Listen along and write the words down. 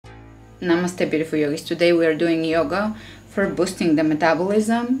Namaste, beautiful yogis. Today we are doing yoga for boosting the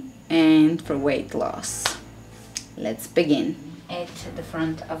metabolism and for weight loss. Let's begin. At the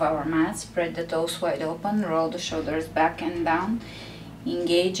front of our mat, spread the toes wide open, roll the shoulders back and down,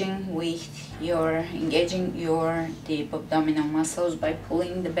 engaging your deep abdominal muscles by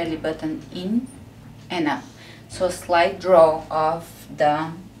pulling the belly button in and up. So slight draw of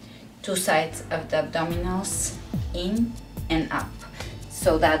the two sides of the abdominals in and up,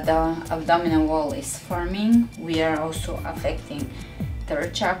 so that the abdominal wall is forming. We are also affecting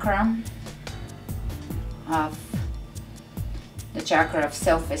third chakra, of the chakra of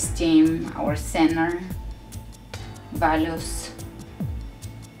self-esteem, our center, values,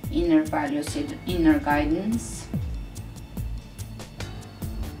 inner guidance.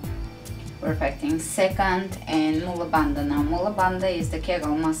 We're affecting second and Mula Bandha. Now Mula Bandha is the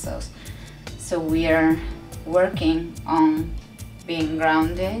Kegel muscles, so we are working on being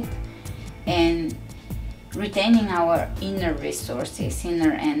grounded and retaining our inner resources,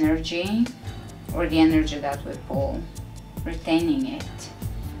 inner energy, or the energy that we pull, retaining it.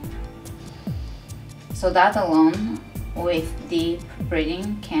 So that alone with deep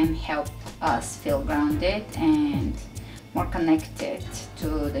breathing can help us feel grounded and more connected to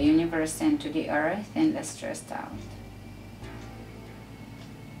the universe and to the earth and less stressed out.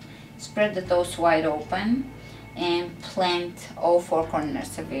 Spread the toes wide open and plant all four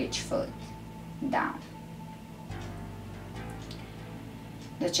corners of each foot down.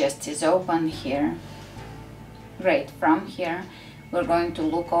 The chest is open here. Great. From here we're going to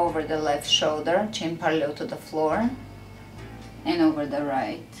look over the left shoulder, chin parallel to the floor, and over the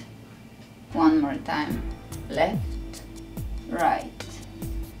right. One more time. Left, right,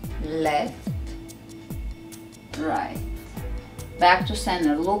 left, right. Back to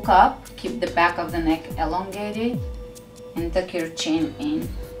center. Look up, keep the back of the neck elongated, and tuck your chin in.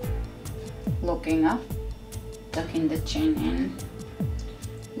 Looking up, tucking the chin in.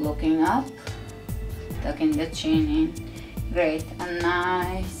 Looking up, tucking the chin in. Great. A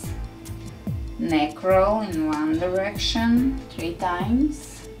nice neck roll in one direction 3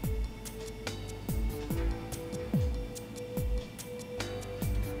 times.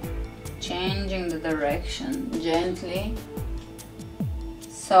 Changing the direction gently.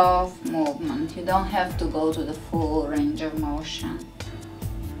 Soft movement. You don't have to go to the full range of motion.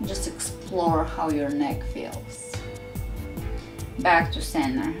 Just explore how your neck feels. Back to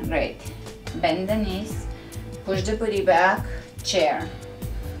center. Great. Bend the knees. Push the booty back. Chair.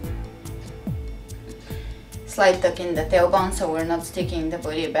 Slight tuck in the tailbone, so we're not sticking the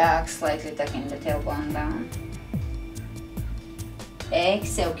booty back. Slightly tucking the tailbone down.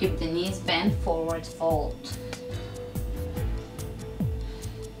 Exhale. Keep the knees bent. Forward fold.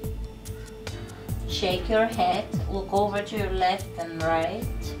 Shake your head, look over to your left and right,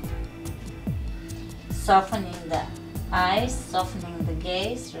 softening the eyes, softening the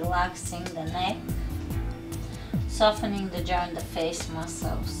gaze, relaxing the neck, softening the jaw and the face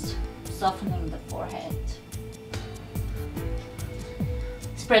muscles, softening the forehead.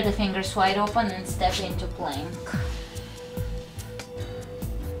 Spread the fingers wide open and step into plank.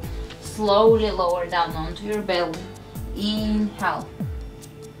 Slowly lower down onto your belly. Inhale,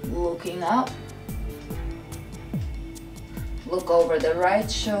 looking up. Look over the right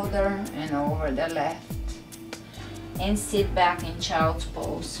shoulder and over the left. And sit back in child's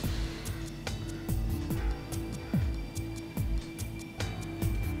pose.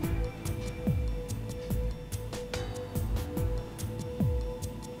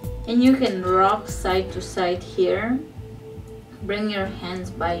 And you can rock side to side here. Bring your hands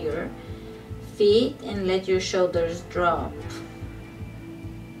by your feet and let your shoulders drop.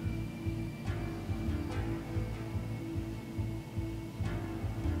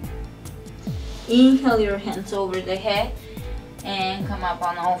 Inhale your hands over the head and come up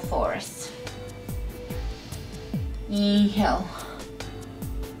on all fours. Inhale,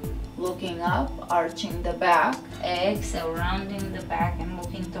 looking up, arching the back. Exhale, rounding the back and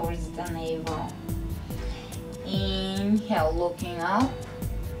looking towards the navel. Inhale, looking up.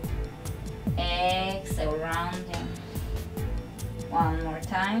 Exhale, rounding. One more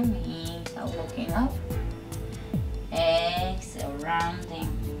time. Inhale, looking up. Exhale,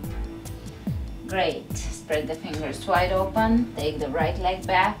 rounding. Great. Spread the fingers wide open. Take the right leg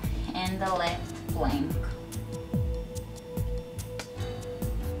back and the left plank.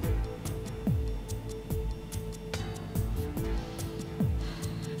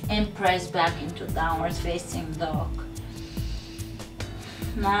 And press back into downward facing dog.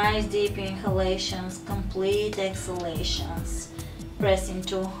 Nice deep inhalations, complete exhalations. Press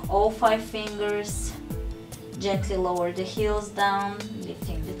into all 5 fingers. Gently lower the heels down,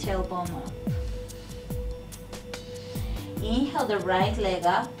 lifting the tailbone up. Inhale the right leg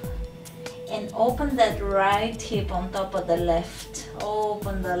up and open that right hip on top of the left.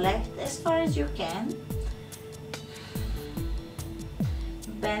 Open the left as far as you can.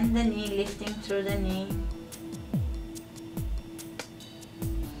 Bend the knee, lifting through the knee.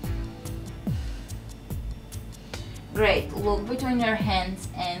 Great. Look between your hands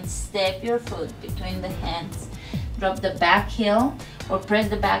and step your foot between the hands. Drop the back heel or press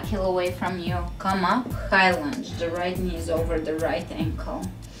the back heel away from you. Come up, high lunge. The right knee is over the right ankle.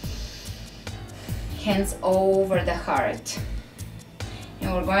 Hands over the heart.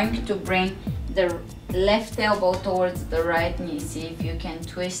 And we're going to bring the left elbow towards the right knee. See if you can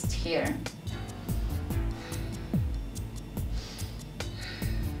twist here.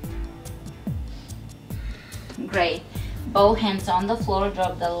 Great. Both hands on the floor.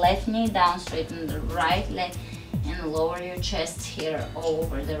 Drop the left knee down, straighten the right leg, and lower your chest here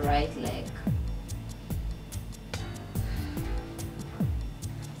over the right leg.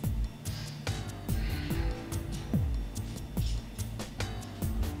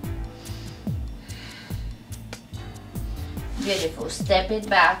 Beautiful. Step it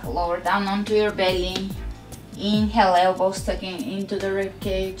back, lower down onto your belly. Inhale, elbows tucking into the rib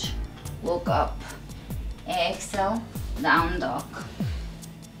cage. Look up. Exhale, down dog.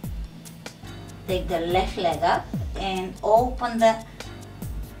 Take the left leg up and open the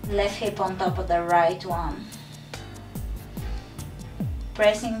left hip on top of the right one.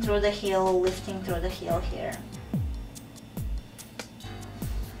 Pressing through the heel, lifting through the heel here.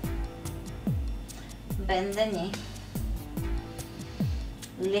 Bend the knee.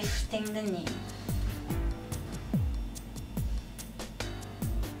 Lifting the knee.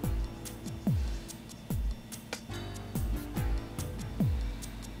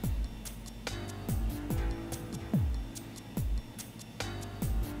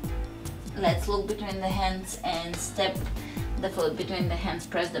 Let's look between the hands and step the foot between the hands.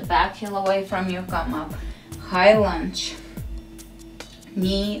 Press the back heel away from you. Come up. High lunge.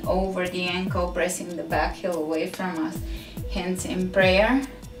 Knee over the ankle, pressing the back heel away from us. Hands in prayer.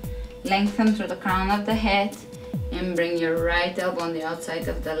 Lengthen through the crown of the head and bring your right elbow on the outside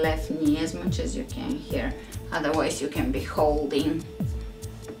of the left knee as much as you can here. Otherwise you can be holding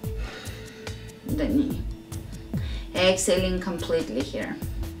the knee. Exhaling completely here.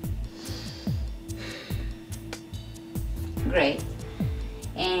 Great.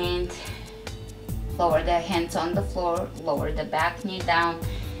 And lower the hands on the floor, lower the back knee down,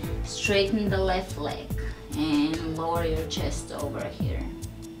 straighten the left leg and lower your chest over here.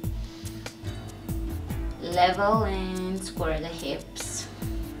 Level and square the hips.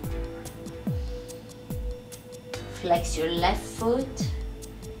 Flex your left foot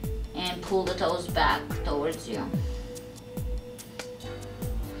and pull the toes back towards you.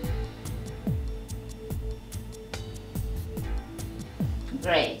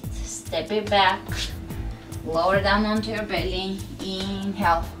 Great. Step it back. Lower down onto your belly.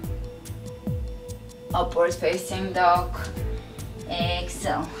 Inhale. Upward facing dog.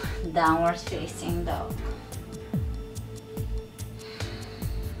 Exhale. Downward facing dog.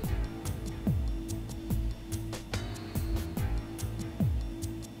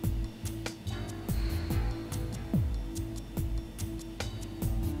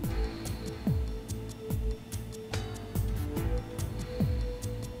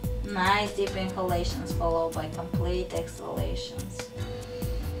 Nice deep inhalations followed by complete exhalations.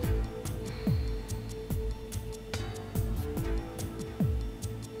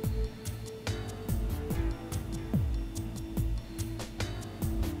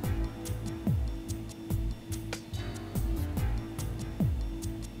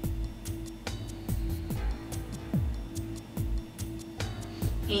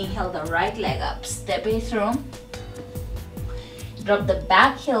 Inhale the right leg up, step it through. Drop the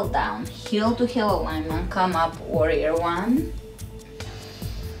back heel down, heel to heel alignment, come up, warrior one.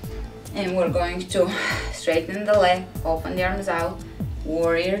 And we're going to straighten the leg, open the arms out,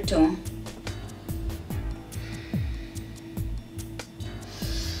 warrior two.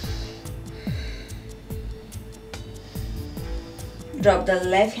 Drop the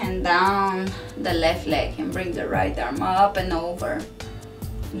left hand down the left leg and bring the right arm up and over.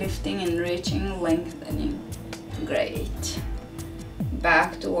 Lifting and reaching, lengthening. Great.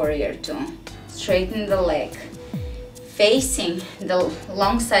 Back to warrior two. Straighten the leg. Facing the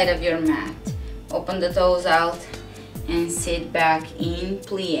long side of your mat. Open the toes out and sit back in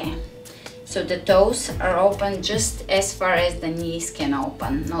plie. So the toes are open just as far as the knees can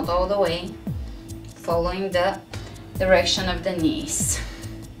open, not all the way. Following the direction of the knees.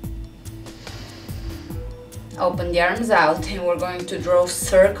 Open the arms out, and we're going to draw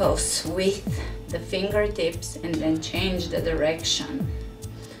circles with the fingertips and then change the direction.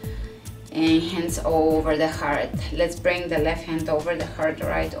 And hands over the heart. Let's bring the left hand over the heart,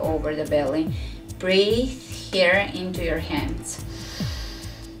 right over the belly. Breathe here into your hands.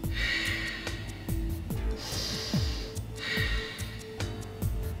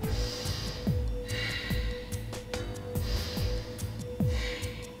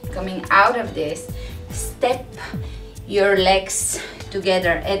 Coming out of this, step your legs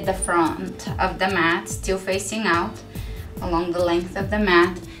together at the front of the mat, still facing out along the length of the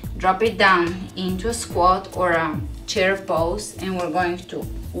mat. Drop it down into a squat or a chair pose, and we're going to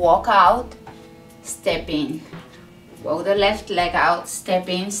walk out, step in. Walk the left leg out, step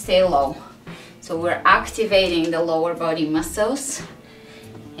in, stay low. So we're activating the lower body muscles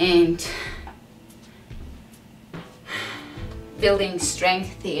and building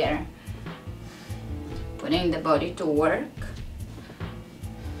strength here. Putting the body to work.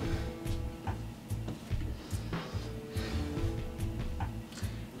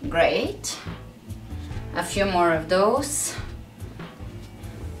 Great. A few more of those.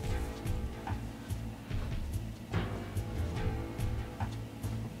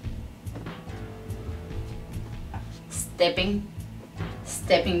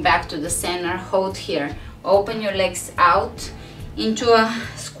 Stepping back to the center, hold here. Open your legs out into a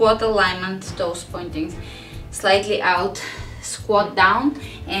squat alignment, toes pointing slightly out. Squat down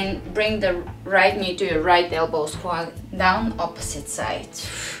and bring the right knee to your right elbow. Squat down, opposite side.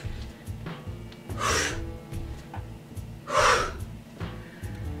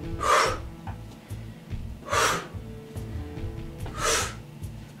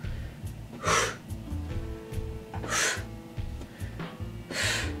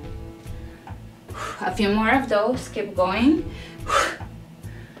 A few more of those, keep going.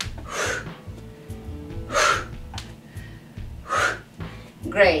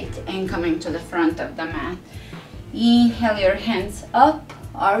 Great, and coming to the front of the mat. Inhale your hands up,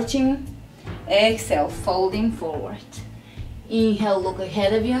 arching. Exhale, folding forward. Inhale, look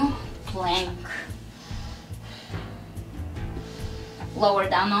ahead of you, plank. Lower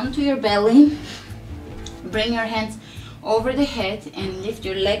down onto your belly. Bring your hands over the head and lift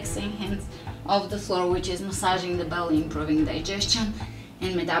your legs and hands off the floor, which is massaging the belly, improving digestion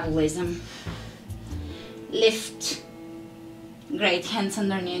and metabolism. Lift. Great, hands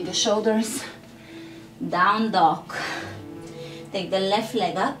underneath the shoulders. Down dog. Take the left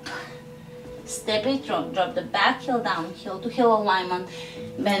leg up. Step it, drop the back heel down, heel to heel alignment.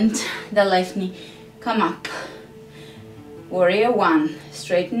 Bend the left knee. Come up. Warrior one.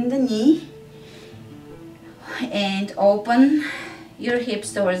 Straighten the knee. And open your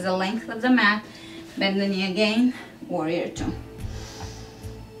hips towards the length of the mat. Bend the knee again. Warrior two.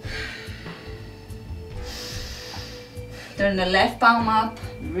 Turn the left palm up,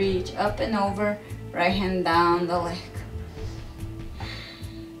 reach up and over, right hand down the leg.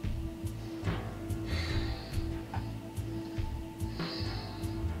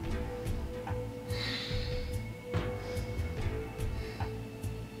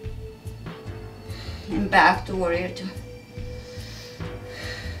 And back to warrior two.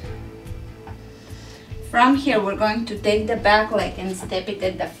 From here, we're going to take the back leg and step it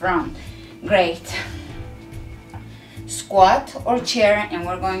at the front. Great. Squat or chair, and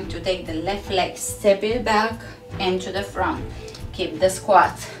we're going to take the left leg, step it back and to the front. Keep the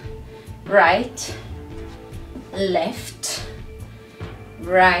squat. Right, left,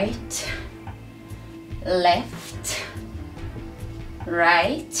 right, left,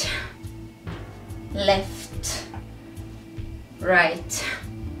 right, left, right,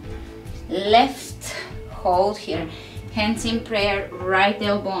 left. Hold here. Hands in prayer, right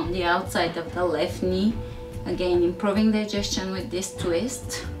elbow on the outside of the left knee. Again, improving digestion with this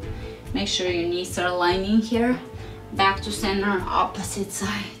twist. Make sure your knees are aligning here. Back to center, opposite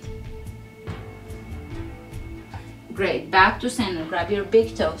side. Great, back to center. Grab your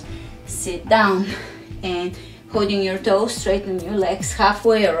big toes. Sit down and holding your toes, straighten your legs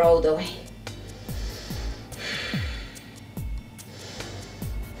halfway or all the way.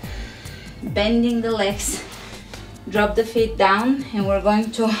 Bending the legs. Drop the feet down, and we're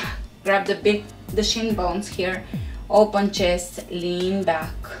going to grab the shin bones here. Open chest, lean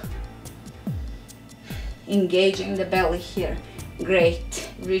back. Engaging the belly here. Great.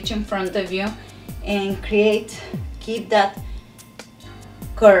 Reach in front of you and keep that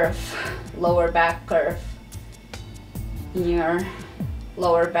curve, lower back curve in your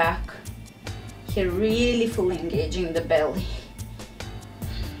lower back. Here, really fully engaging the belly.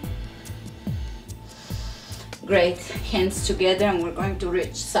 Great, hands together, and we're going to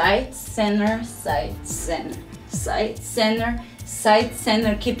reach side, center, side, center, side, center, side,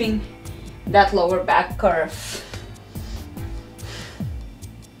 center, keeping that lower back curve.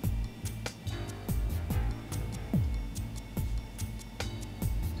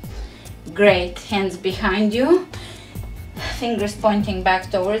 Great, hands behind you, fingers pointing back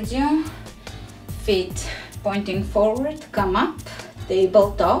towards you, feet pointing forward, come up,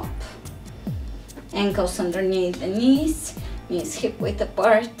 tabletop, ankles underneath the knees, knees hip width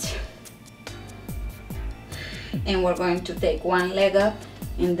apart. And we're going to take one leg up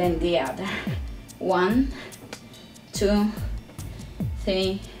and then the other. 1, 2,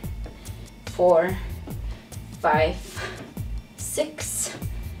 3, 4, 5, 6,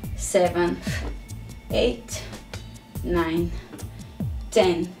 7, 8, 9,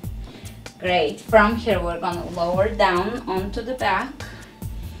 10. Great. From here we're going to lower down onto the back,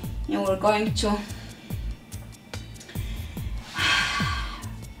 and we're going to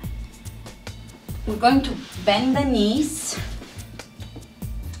bend the knees,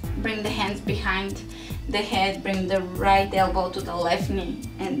 bring the hands behind the head, bring the right elbow to the left knee,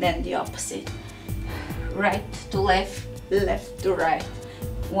 and then the opposite. Right to left, left to right.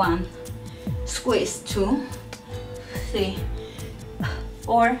 1, squeeze, 2, 3,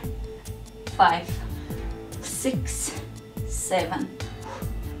 4, 5, 6, 7,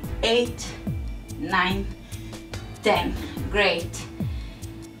 8, 9, 10. Great.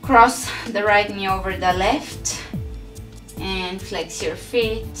 Cross the right knee over the left and flex your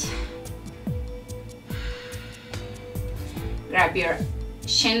feet. Grab your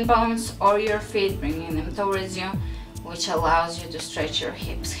shin bones or your feet, bringing them towards you, which allows you to stretch your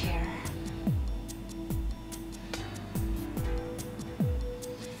hips here.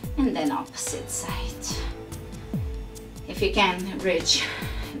 And then opposite side. If you can reach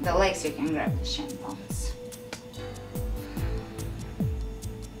the legs, you can grab the shin bones.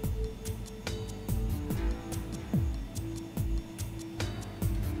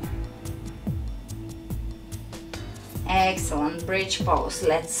 Excellent, bridge pose.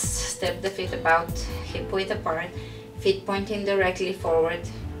 Let's step the feet about hip width apart, feet pointing directly forward.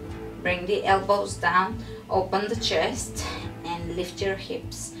 Bring the elbows down, open the chest and lift your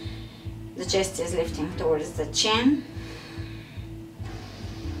hips. The chest is lifting towards the chin.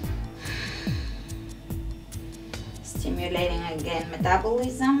 Stimulating again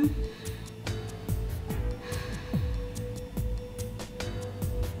metabolism.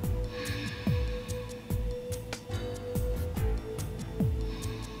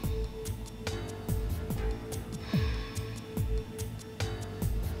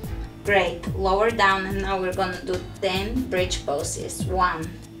 Great, lower down, and now we're gonna do 10 bridge poses. 1,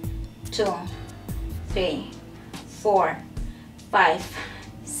 2, 3, 4, 5,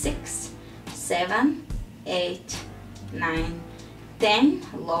 6, 7, 8, 9, 10.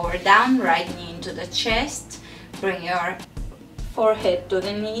 Lower down, right knee into the chest. Bring your forehead to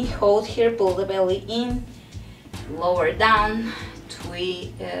the knee. Hold here, pull the belly in. Lower down,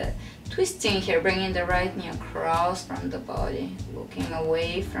 twisting here, bringing the right knee across from the body, looking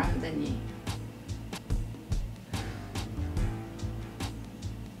away from the knee.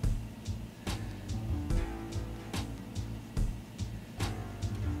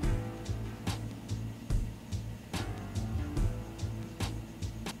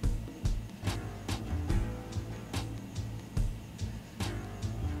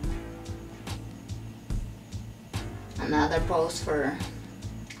 Another pose for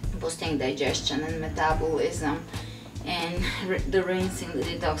boosting digestion and metabolism, and the rinsing, the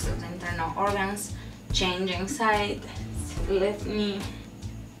detox of the internal organs. Changing side, left knee,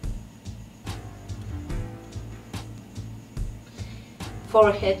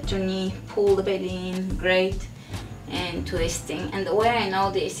 forehead to knee, pull the belly in. Great. And twisting. And the way I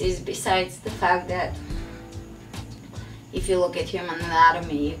know this is, besides the fact that if you look at human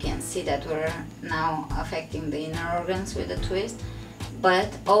anatomy, you can see that we're now affecting the inner organs with the twist.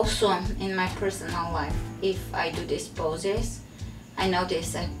 But also in my personal life, if I do these poses, I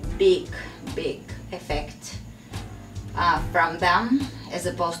notice a big effect from them, as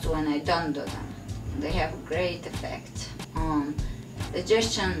opposed to when I don't do them. They have a great effect on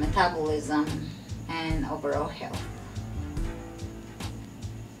digestion, metabolism, and overall health.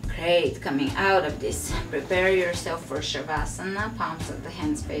 Great. Coming out of this, prepare yourself for shavasana. Palms of the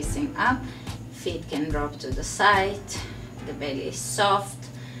hands facing up, feet can drop to the side. The belly is soft,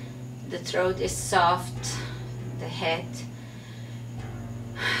 the throat is soft, the head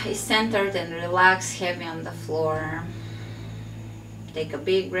is centered and relaxed, heavy on the floor. Take a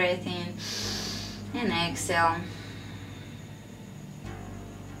big breath in and exhale.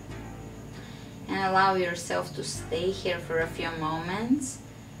 and allow yourself to stay here for a few moments,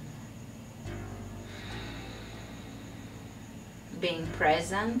 being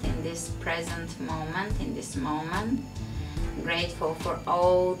present in this present moment, in this moment, grateful for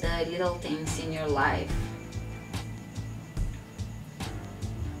all the little things in your life,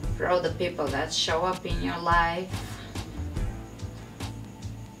 for all the people that show up in your life,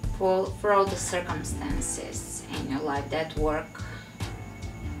 for all the circumstances in your life that work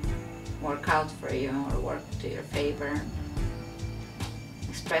out for you or work to your favor.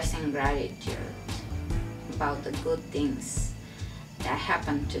 Expressing gratitude about the good things that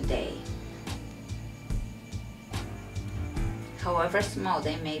happened today, however small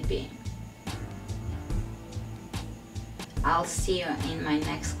they may be. I'll see you in my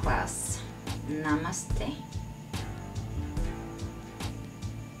next class. Namaste.